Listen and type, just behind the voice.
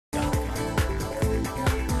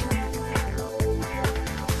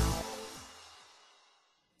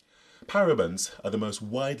Parabens are the most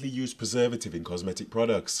widely used preservative in cosmetic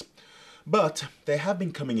products, but they have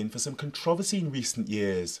been coming in for some controversy in recent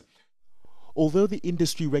years. Although the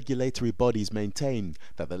industry regulatory bodies maintain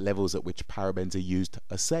that the levels at which parabens are used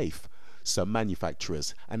are safe, some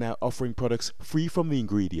manufacturers are now offering products free from the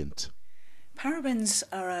ingredient. Parabens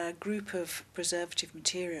are a group of preservative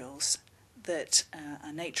materials that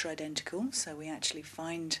are nature identical, so we actually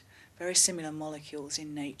find very similar molecules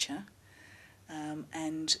in nature,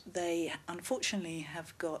 and they unfortunately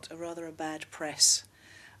have got a bad press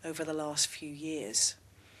over the last few years.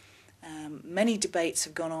 Many debates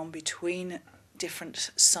have gone on between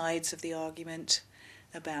different sides of the argument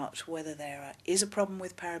about whether there is a problem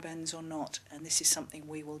with parabens or not, and this is something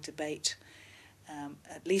we will debate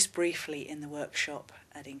at least briefly in the workshop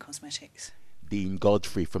at In Cosmetics. Dean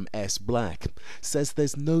Godfrey from S. Black says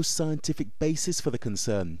there's no scientific basis for the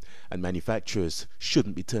concern and manufacturers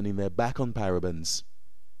shouldn't be turning their back on parabens.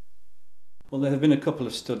 Well, there have been a couple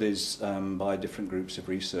of studies by different groups of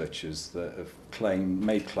researchers that have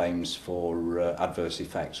made claims for adverse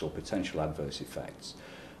effects or potential adverse effects.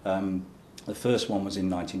 The first one was in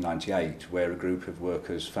 1998, where a group of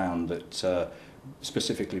workers found that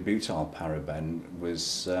specifically butyl paraben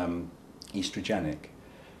was estrogenic,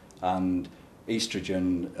 and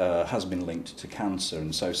estrogen has been linked to cancer,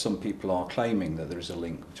 and so some people are claiming that there is a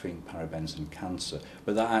link between parabens and cancer,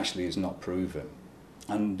 but that actually is not proven.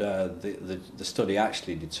 And the study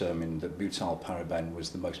actually determined that butyl paraben was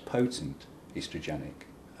the most potent estrogenic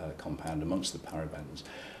compound amongst the parabens,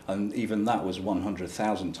 and even that was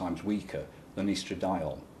 100,000 times weaker than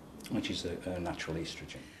estradiol, which is a natural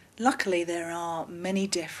estrogen. Luckily, there are many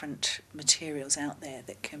different materials out there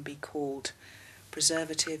that can be called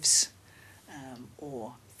preservatives,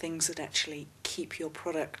 or things that actually keep your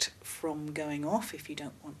product from going off if you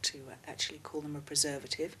don't want to actually call them a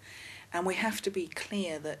preservative. And we have to be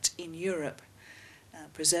clear that in Europe,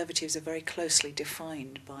 preservatives are very closely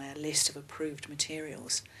defined by a list of approved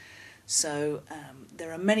materials. So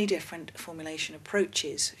there are many different formulation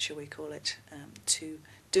approaches, shall we call it, to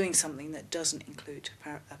doing something that doesn't include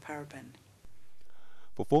a paraben.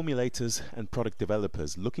 For formulators and product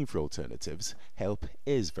developers looking for alternatives, help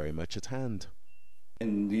is very much at hand.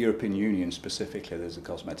 In the European Union specifically, there's a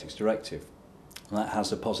cosmetics directive that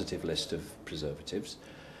has a positive list of preservatives,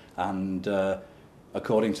 and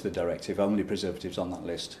according to the directive, only preservatives on that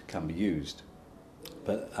list can be used.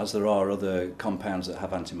 But as there are other compounds that have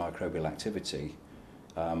antimicrobial activity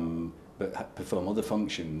but perform other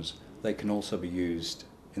functions, they can also be used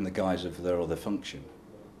in the guise of their other function.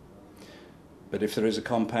 But if there is a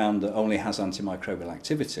compound that only has antimicrobial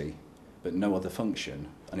activity but no other function,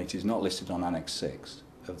 and it is not listed on Annex 6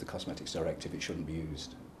 of the Cosmetics Directive, it shouldn't be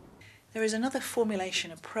used. There is another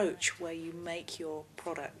formulation approach where you make your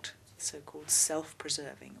product so-called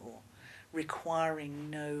self-preserving or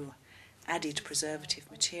requiring no added preservative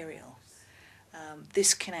material.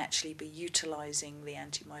 This can actually be utilising the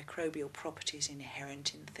antimicrobial properties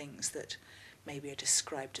inherent in things that maybe are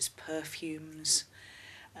described as perfumes.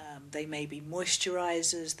 They may be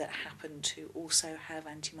moisturisers that happen to also have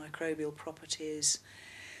antimicrobial properties.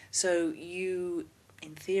 So you,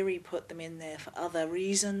 in theory, put them in there for other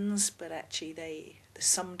reasons, but actually the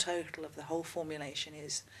sum total of the whole formulation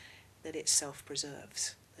is that it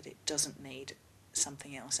self-preserves, that it doesn't need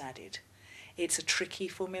something else added. It's a tricky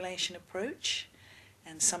formulation approach,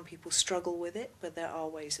 and some people struggle with it, but there are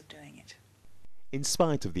ways of doing it. In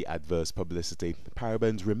spite of the adverse publicity,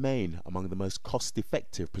 parabens remain among the most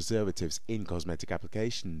cost-effective preservatives in cosmetic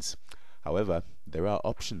applications. However, there are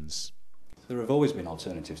options. There have always been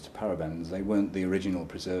alternatives to parabens. They weren't the original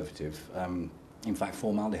preservative. In fact,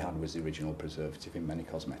 formaldehyde was the original preservative in many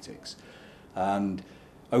cosmetics. And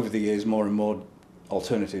over the years, more and more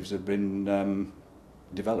alternatives have been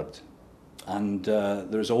developed. And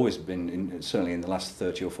there has always been, certainly in the last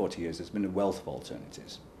 30 or 40 years, there's been a wealth of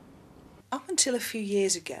alternatives. Up until a few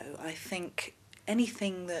years ago, I think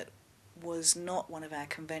anything that was not one of our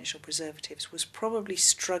conventional preservatives was probably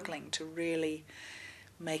struggling to really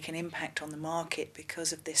make an impact on the market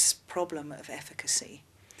because of this problem of efficacy.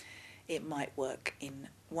 It might work in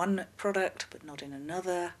one product but not in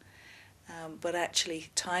another, but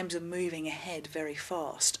actually times are moving ahead very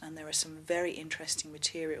fast, and there are some very interesting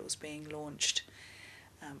materials being launched,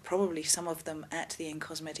 probably some of them at the In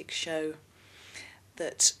Cosmetics show,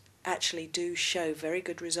 that actually do show very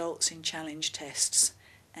good results in challenge tests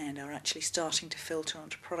and are actually starting to filter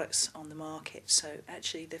onto products on the market. So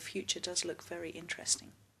actually the future does look very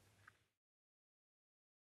interesting.